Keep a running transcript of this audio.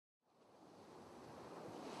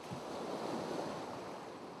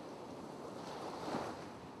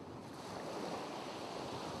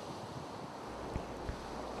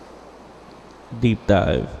Deep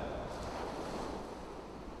dive.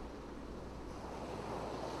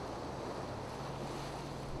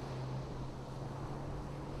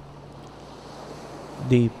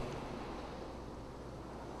 Deep.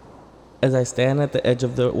 As I stand at the edge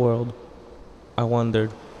of the world, I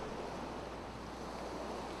wondered,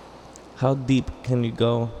 how deep can you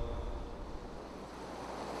go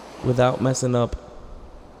without messing up,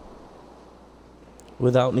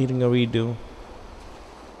 without needing a redo?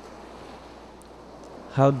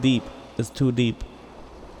 How deep is too deep?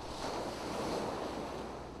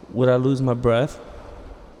 Would I lose my breath?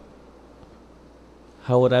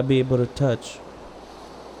 How would I be able to touch?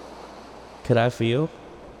 Could I feel?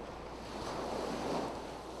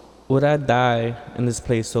 Would I die in this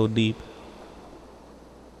place so deep?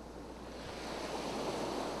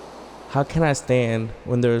 How can I stand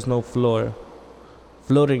when there is no floor,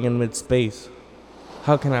 floating in mid-space?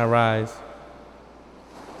 How can I rise?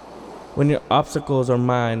 When your obstacles are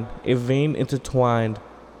mine, a vein intertwined,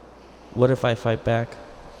 what if I fight back?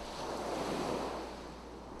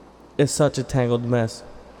 It's such a tangled mess,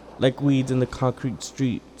 like weeds in the concrete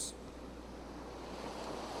streets.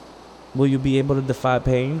 Will you be able to defy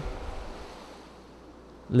pain?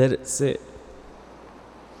 Let it sit.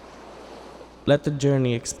 Let the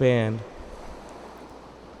journey expand.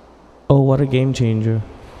 Oh, what a game changer.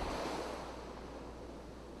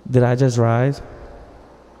 Did I just rise?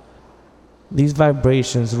 These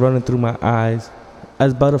vibrations running through my eyes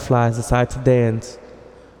as butterflies decide to dance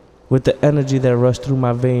with the energy that rushed through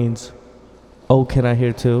my veins. Oh, can I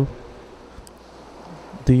hear too?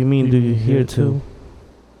 Do you hear too?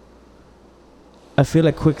 I feel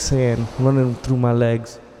like quicksand running through my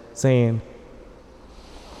legs, saying,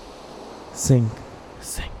 sink,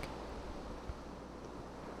 sink,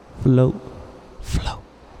 float, float,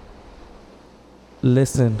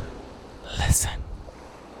 listen, listen,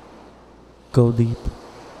 go deep,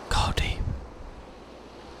 go deep,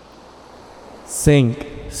 sink,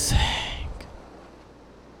 sink,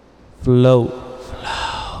 float,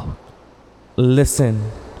 float,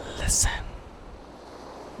 listen, listen,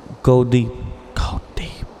 go deep, go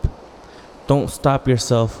deep. Don't stop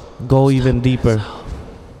yourself, go even deeper.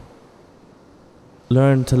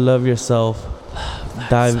 Learn to love yourself,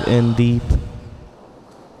 dive in deep,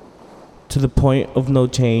 to the point of no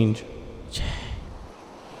change.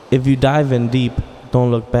 If you dive in deep,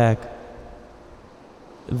 don't look back.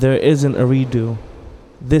 There isn't a redo.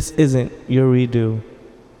 This isn't your redo.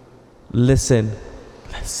 Listen,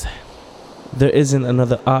 listen. There isn't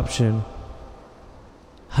another option.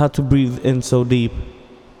 How to breathe in so deep.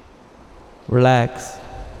 Relax.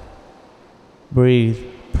 Breathe.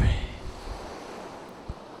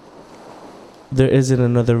 There isn't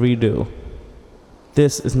another redo.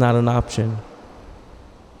 This is not an option.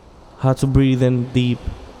 How to breathe in deep.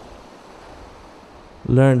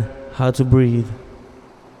 Learn how to breathe.